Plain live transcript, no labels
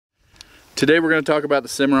Today we're going to talk about the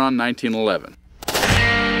Cimarron 1911.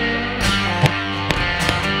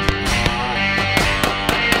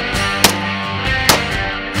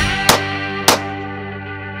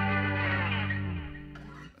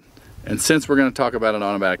 And since we're going to talk about an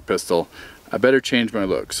automatic pistol, I better change my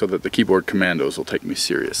look so that the keyboard commandos will take me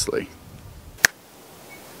seriously.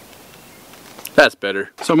 That's better.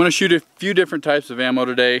 So I'm going to shoot a few different types of ammo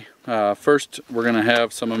today. First, we're going to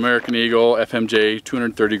have some American Eagle FMJ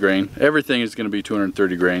 230 grain. Everything is going to be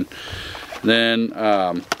 230 grain. Then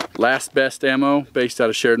last best ammo based out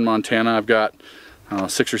of Sheridan, Montana. I've got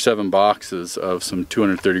 6 or 7 boxes of some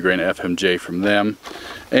 230 grain FMJ from them,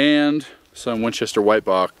 and some Winchester white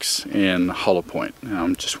box in hollow point.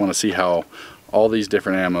 Just want to see how all these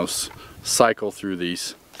different ammos cycle through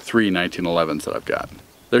these 3 1911s that I've got.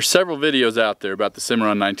 There's several videos out there about the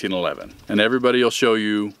Cimarron 1911, and everybody will show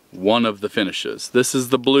you one of the finishes. This is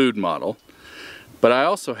the blued model, but I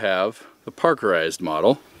also have the Parkerized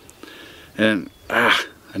model, and I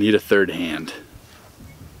need a third hand.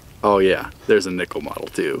 Oh yeah, there's a nickel model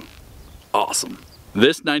too. Awesome.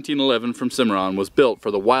 This 1911 from Cimarron was built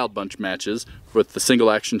for the Wild Bunch matches with the Single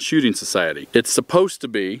Action Shooting Society. It's supposed to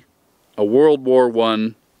be a World War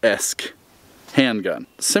I-esque handgun.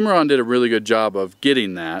 Cimarron did a really good job of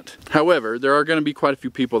getting that. However, there are going to be quite a few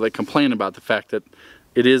people that complain about the fact that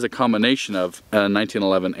it is a combination of a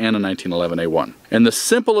 1911 and a 1911A1. And the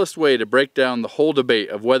simplest way to break down the whole debate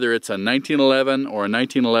of whether it's a 1911 or a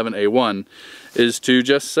 1911A1 is to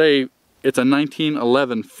just say it's a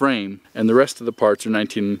 1911 frame and the rest of the parts are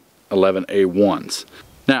 1911A1s.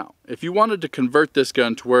 Now, if you wanted to convert this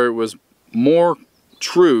gun to where it was more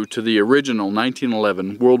true to the original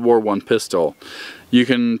 1911 World War I pistol, you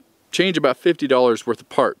can change about $50 worth of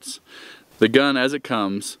parts. The gun as it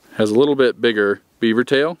comes has a little bit bigger beaver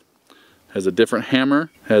tail, has a different hammer,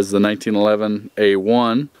 has the 1911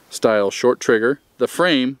 A1 style short trigger. The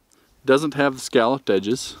frame doesn't have the scalloped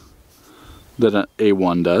edges that an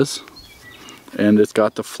A1 does, and it's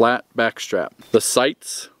got the flat back strap. The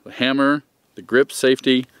sights, the hammer, the grip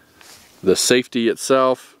safety, the safety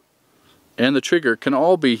itself, and the trigger can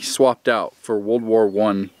all be swapped out for World War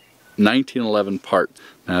I 1911 part.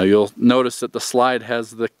 Now you'll notice that the slide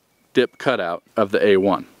has the dip cutout of the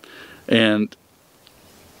A1. And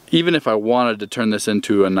even if I wanted to turn this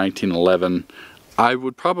into a 1911, I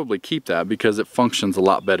would probably keep that because it functions a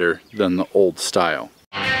lot better than the old style.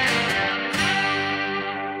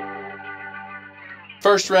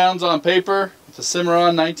 First rounds on paper, the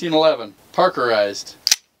Cimarron 1911, Parkerized.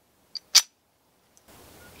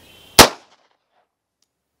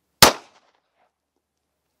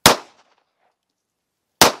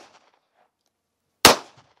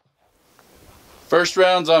 First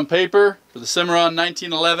rounds on paper for the Cimarron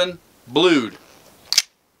 1911, blued.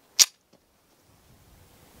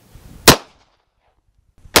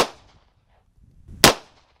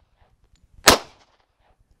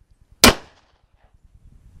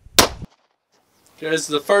 Okay, this is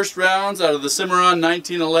the first rounds out of the Cimarron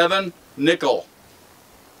 1911, nickel.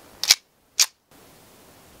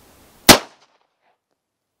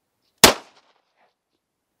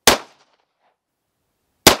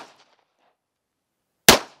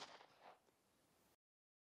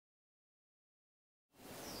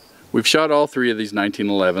 We've shot all 3 of these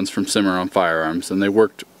 1911s from Cimarron firearms, and they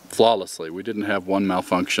worked flawlessly. We didn't have one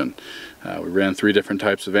malfunction. We ran 3 different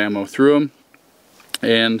types of ammo through them,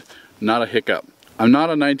 and not a hiccup. I'm not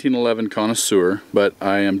a 1911 connoisseur, but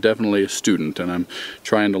I am definitely a student, and I'm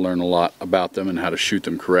trying to learn a lot about them and how to shoot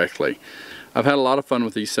them correctly. I've had a lot of fun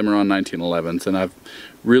with these Cimarron 1911s, and I've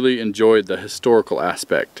really enjoyed the historical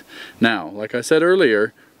aspect. Now, like I said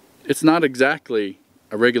earlier, it's not exactly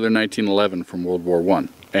a regular 1911 from World War I,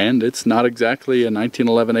 and it's not exactly a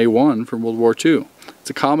 1911A1 from World War II. It's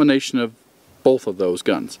a combination of both of those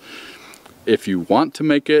guns. If you want to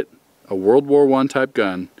make it a World War I type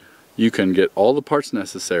gun, you can get all the parts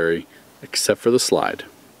necessary except for the slide.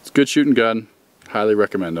 It's a good shooting gun, highly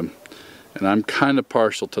recommend them, and I'm kind of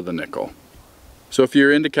partial to the nickel. So if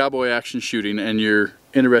you're into cowboy action shooting and you're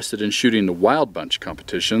interested in shooting the Wild Bunch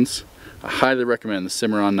competitions, I highly recommend the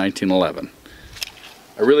Cimarron 1911.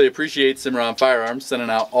 I really appreciate Cimarron Firearms sending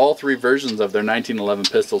out all 3 versions of their 1911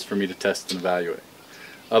 pistols for me to test and evaluate.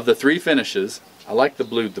 Of the 3 finishes, I like the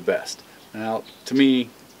blued the best. Now, to me,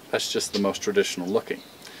 that's just the most traditional looking.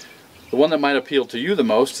 The one that might appeal to you the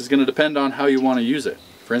most is going to depend on how you want to use it.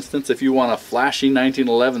 For instance, if you want a flashy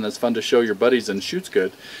 1911 that's fun to show your buddies and shoots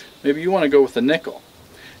good, maybe you want to go with the nickel.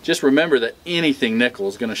 Just remember that anything nickel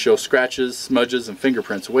is going to show scratches, smudges, and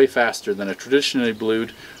fingerprints way faster than a traditionally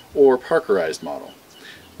blued or Parkerized model.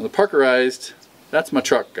 Now, the Parkerized, that's my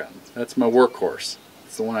truck gun. That's my workhorse.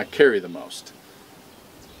 It's the one I carry the most.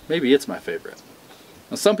 Maybe it's my favorite.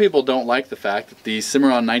 Now, some people don't like the fact that these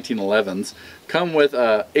Cimarron 1911s come with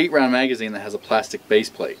a 8-round magazine that has a plastic base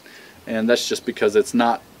plate. And that's just because it's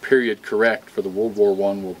not period correct for the World War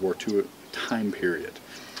I, World War II time period.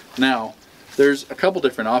 Now, there's a couple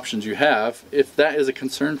different options you have if that is a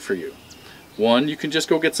concern for you. One, you can just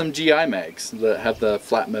go get some GI mags that have the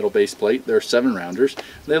flat metal base plate. They're 7-rounders.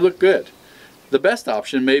 They look good. The best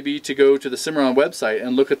option may be to go to the Cimarron website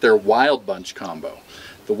and look at their Wild Bunch combo.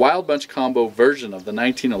 The Wild Bunch combo version of the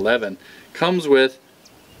 1911 comes with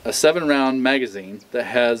a 7-round magazine that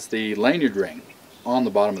has the lanyard ring on the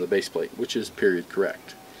bottom of the base plate, which is period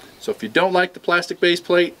correct. So if you don't like the plastic base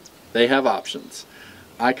plate, they have options.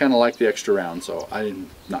 I kind of like the extra round, so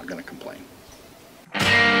I'm not going to complain.